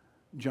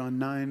 John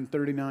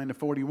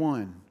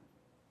 9:39-41.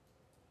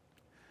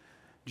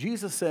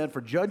 Jesus said, "For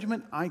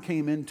judgment I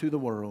came into the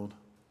world,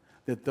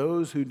 that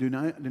those who do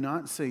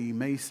not see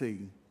may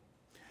see,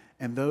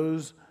 and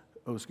those,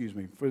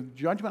 for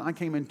judgment I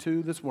came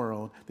into this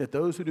world, that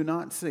those who do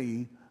not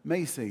see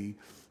may see,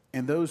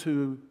 and those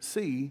who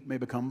see may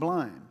become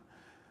blind."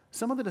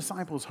 Some of the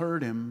disciples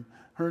heard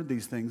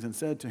these things and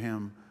said to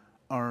him,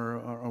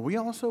 are we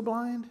also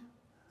blind?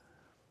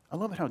 I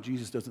love how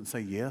Jesus doesn't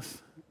say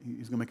yes.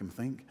 He's going to make him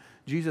think.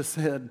 Jesus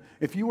said,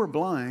 if you were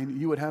blind,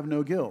 you would have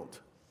no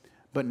guilt.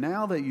 But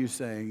now that you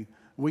say,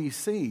 we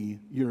see,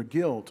 your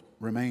guilt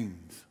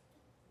remains.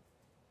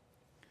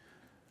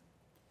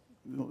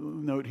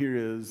 Note here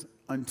is,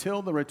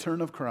 until the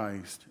return of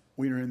Christ,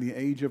 we are in the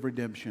age of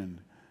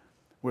redemption,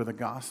 where the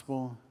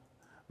gospel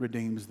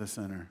redeems the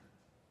sinner.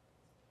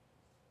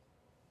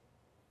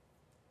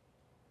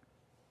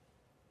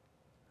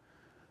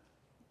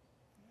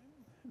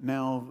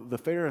 Now, the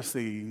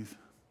Pharisees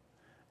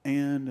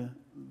and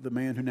the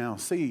man who now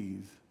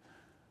sees,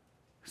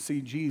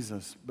 see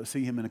Jesus, but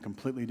see him in a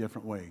completely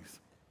different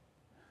ways.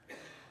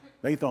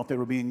 They thought they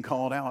were being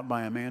called out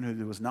by a man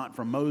who was not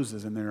from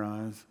Moses in their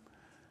eyes.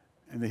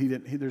 And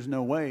that there's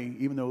no way,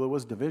 even though there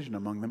was division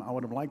among them, I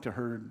would have liked to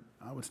heard,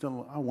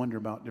 I wonder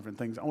about different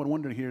things. I would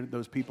wonder to hear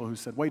those people who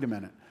said, wait a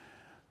minute,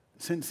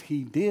 since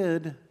he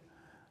did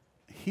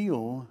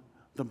heal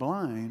the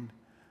blind,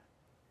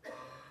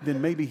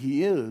 then maybe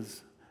he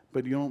is.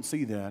 But you don't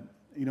see that.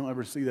 You don't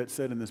ever see that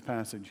said in this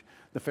passage.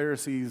 The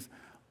Pharisees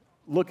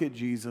look at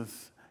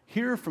Jesus,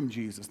 hear from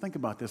Jesus. Think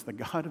about this, the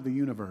God of the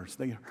universe.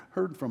 They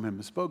heard from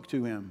him, spoke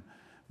to him,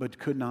 but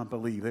could not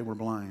believe. They were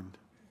blind.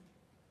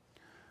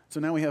 So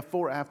now we have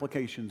 4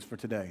 applications for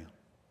today.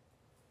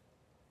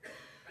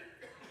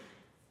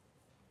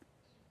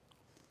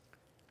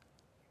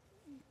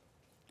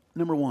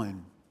 Number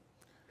 1,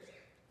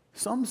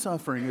 some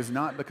suffering is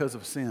not because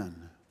of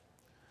sin.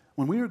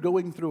 When we are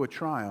going through a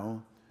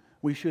trial,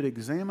 we should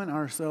examine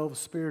ourselves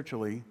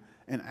spiritually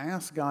and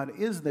ask God,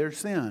 is there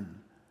sin?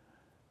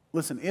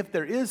 Listen, if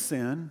there is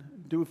sin,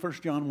 do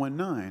 1 John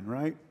 1:9,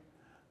 right?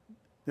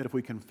 That if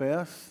we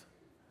confess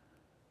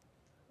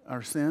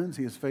our sins,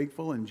 he is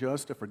faithful and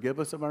just to forgive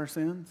us of our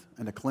sins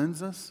and to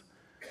cleanse us.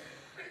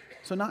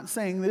 So not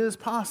saying that it is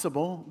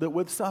possible that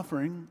with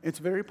suffering, it's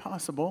very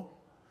possible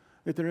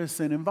that there is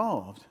sin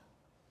involved.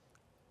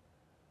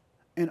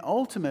 And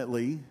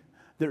ultimately,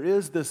 there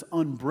is this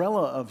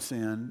umbrella of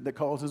sin that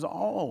causes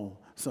all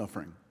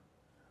suffering.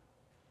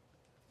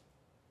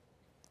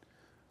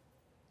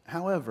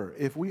 However,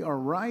 if we are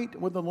right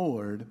with the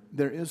Lord,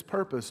 there is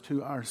purpose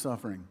to our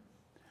suffering.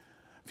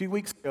 A few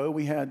weeks ago,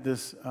 we had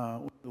this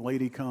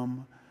lady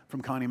come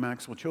from Connie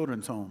Maxwell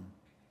Children's Home,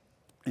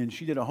 and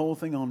she did a whole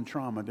thing on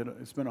trauma.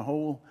 It's about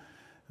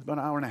an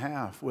hour and a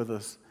half with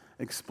us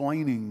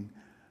explaining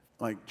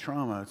like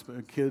trauma. It's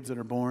kids that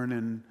are born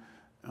in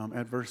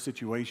adverse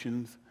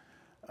situations.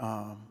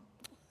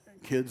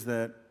 Kids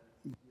that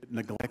get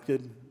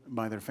neglected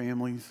by their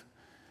families,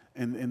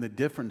 and the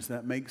difference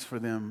that makes for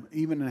them,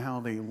 even in how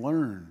they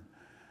learn.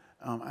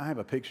 I have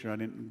a picture, I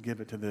didn't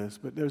give it to this,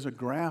 but there's a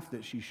graph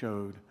that she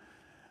showed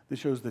that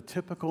shows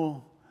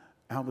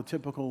how the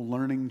typical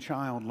learning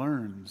child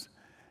learns.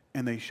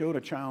 And they showed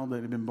a child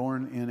that had been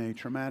born in a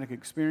traumatic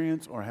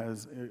experience or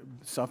has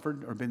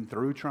suffered or been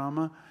through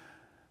trauma,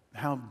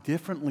 how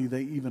differently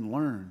they even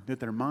learn,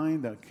 that their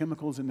mind, the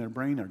chemicals in their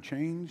brain are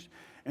changed,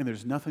 and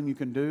there's nothing you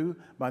can do.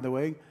 By the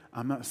way,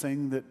 I'm not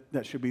saying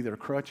that should be their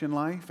crutch in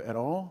life at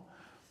all,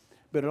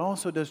 but it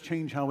also does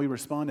change how we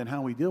respond and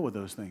how we deal with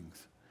those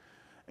things.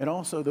 And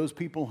also, those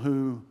people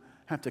who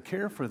have to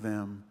care for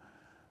them,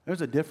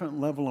 there's a different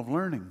level of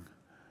learning.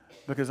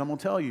 Because I'm going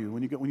to tell you,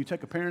 when you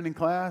take a parenting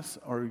class,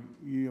 or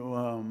you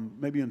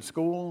maybe in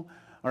school,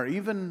 or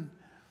even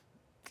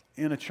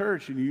in a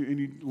church, and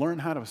you learn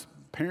how to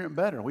parent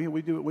better.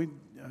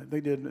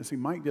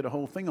 Mike did a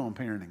whole thing on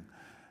parenting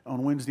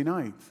on Wednesday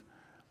nights.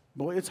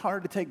 Boy, it's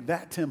hard to take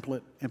that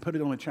template and put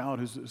it on a child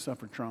who's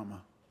suffered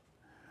trauma.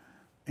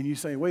 And you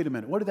say, wait a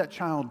minute, what did that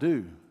child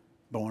do?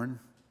 Born.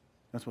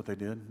 That's what they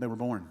did. They were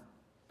born.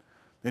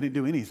 They didn't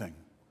do anything.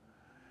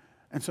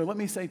 And so let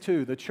me say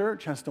too, the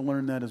church has to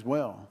learn that as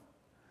well.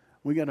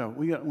 We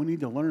need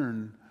to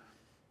learn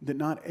that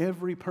not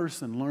every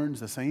person learns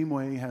the same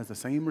way, has the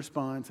same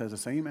response, has the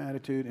same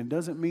attitude, and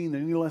doesn't mean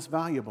they're any less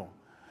valuable.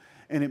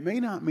 And it may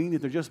not mean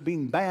that they're just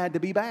being bad to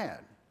be bad.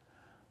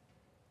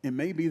 It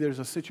may be there's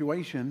a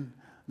situation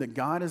that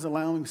God is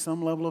allowing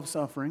some level of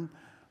suffering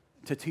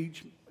to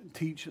teach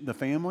the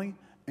family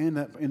and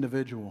that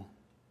individual.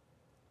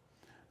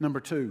 Number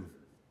 2,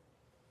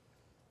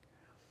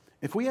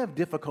 if we have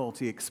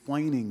difficulty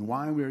explaining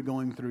why we are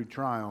going through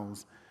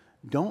trials,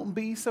 don't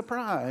be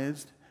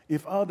surprised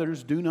if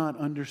others do not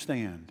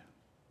understand.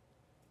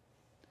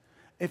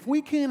 If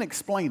we can't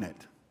explain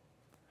it,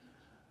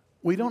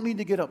 we don't need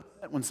to get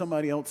upset when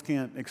somebody else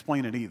can't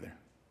explain it either.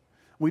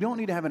 We don't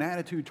need to have an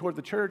attitude toward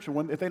the church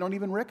if they don't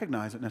even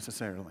recognize it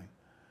necessarily.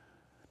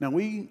 Now,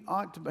 we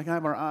ought to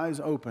have our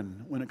eyes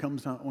open when it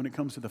comes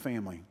to the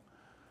family.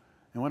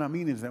 And what I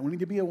mean is that we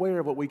need to be aware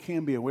of what we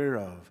can be aware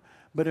of.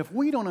 But if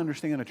we don't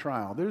understand a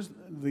trial, there's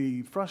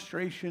the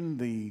frustration,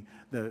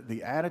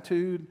 the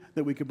attitude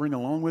that we could bring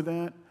along with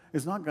that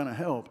is not going to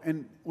help.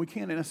 And we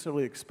can't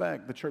necessarily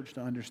expect the church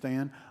to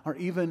understand, or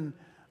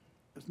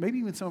maybe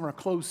even some of our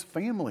close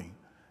family.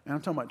 And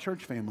I'm talking about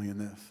church family in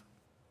this.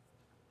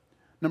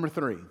 Number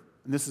 3, and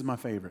this is my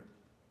favorite.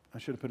 I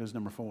should have put it as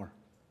number 4.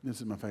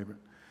 This is my favorite.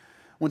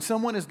 When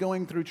someone is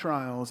going through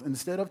trials,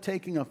 instead of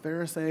taking a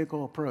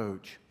Pharisaical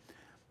approach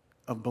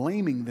of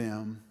blaming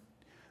them,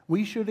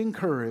 we should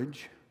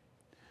encourage,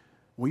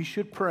 we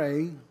should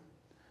pray,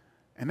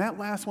 and that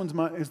last one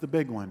is the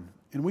big one,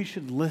 and we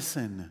should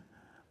listen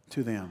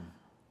to them.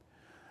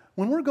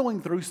 When we're going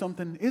through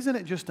something, isn't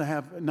it just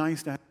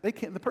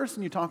the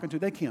person you're talking to,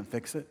 they can't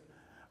fix it,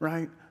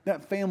 right?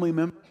 That family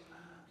member,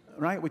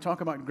 right? We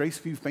talk about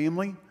Graceview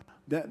family,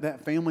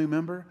 that family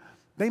member,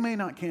 they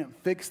can't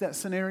fix that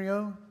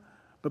scenario,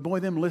 but boy,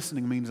 them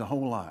listening means a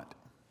whole lot.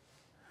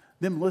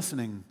 Them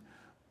listening,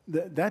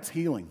 that's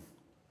healing.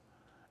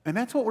 And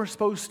that's what we're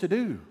supposed to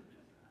do.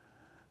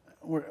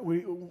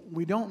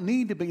 We don't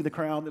need to be the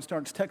crowd that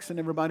starts texting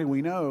everybody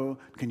we know,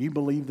 can you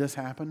believe this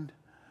happened?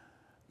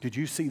 Did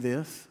you see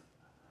this?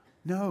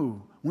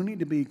 No, we need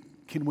to be,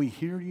 can we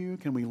hear you?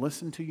 Can we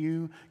listen to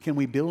you? Can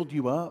we build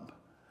you up?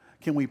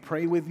 Can we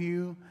pray with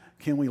you?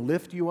 Can we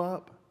lift you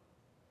up?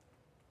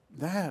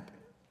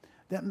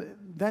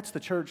 That's the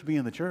church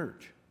being the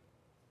church.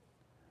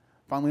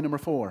 Finally, number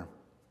 4.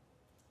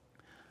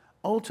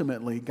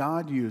 Ultimately,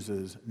 God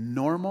uses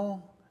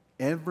normal,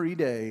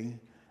 everyday,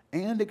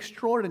 and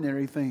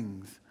extraordinary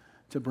things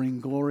to bring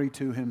glory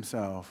to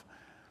himself.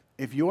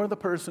 If you're the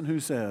person who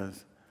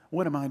says,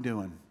 what am I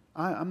doing?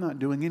 I'm not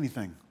doing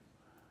anything.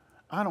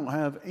 I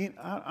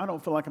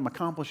don't feel like I'm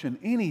accomplishing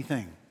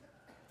anything.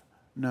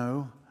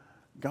 No,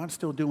 God's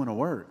still doing a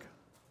work.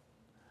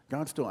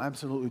 God's still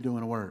absolutely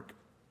doing a work.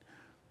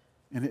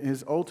 And it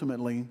is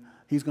ultimately,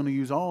 he's going to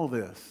use all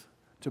this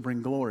to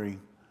bring glory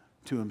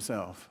to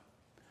himself.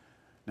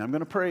 Now, I'm going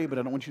to pray, but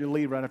I don't want you to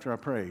leave right after I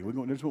pray.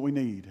 This is what we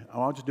need.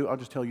 I'll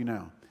just tell you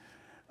now.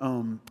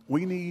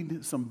 We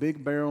need some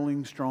big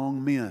barreling,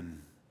 strong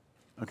men,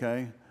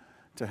 okay,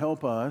 to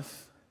help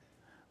us.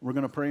 We're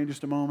going to pray in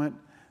just a moment.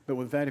 But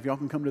with that, if y'all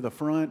can come to the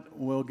front,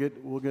 we'll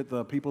get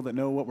the people that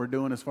know what we're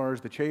doing as far as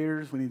the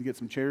chairs. We need to get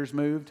some chairs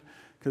moved,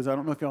 because I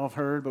don't know if y'all have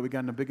heard, but we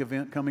got a big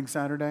event coming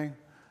Saturday.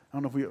 I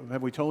don't know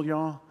if we told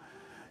y'all?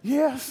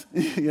 Yes,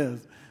 yes,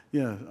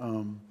 yeah.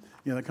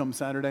 That comes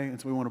Saturday,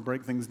 and so we want to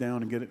break things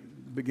down and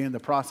begin the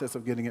process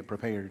of getting it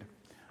prepared.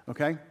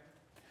 Okay?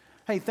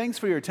 Hey, thanks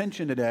for your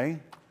attention today.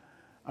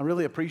 I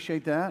really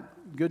appreciate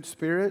that. Good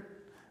spirit.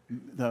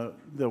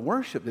 The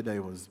worship today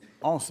was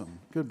awesome.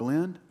 Good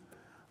blend.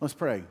 Let's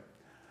pray.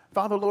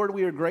 Father, Lord,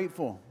 we are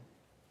grateful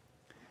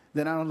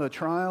that out of the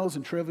trials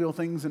and trivial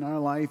things in our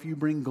life, you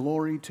bring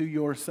glory to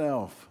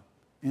yourself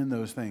in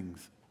those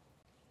things.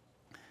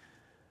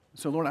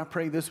 So, Lord, I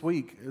pray this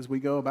week, as we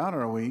go about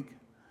our week,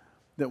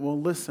 that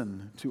we'll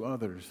listen to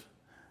others.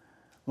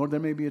 Lord, there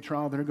may be a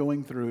trial they're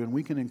going through, and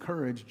we can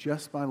encourage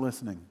just by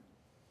listening.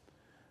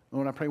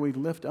 Lord, I pray we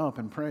lift up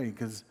and pray,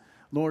 because,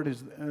 Lord,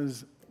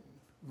 as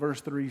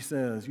verse 3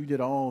 says, you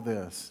did all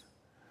this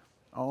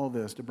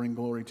to bring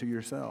glory to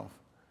yourself,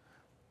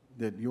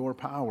 that your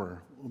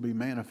power will be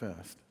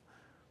manifest.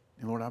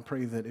 And Lord, I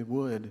pray that it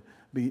would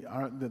be,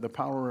 that the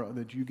power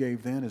that you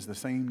gave then is the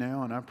same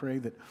now, and I pray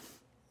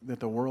that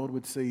the world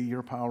would see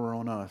your power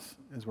on us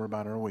as we're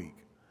about our week.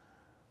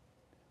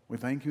 We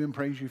thank you and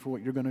praise you for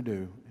what you're going to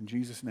do. In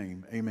Jesus'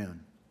 name,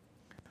 amen.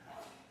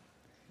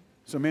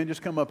 So, man,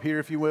 just come up here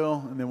if you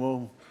will, and then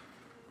we'll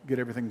get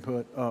everything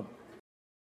put up.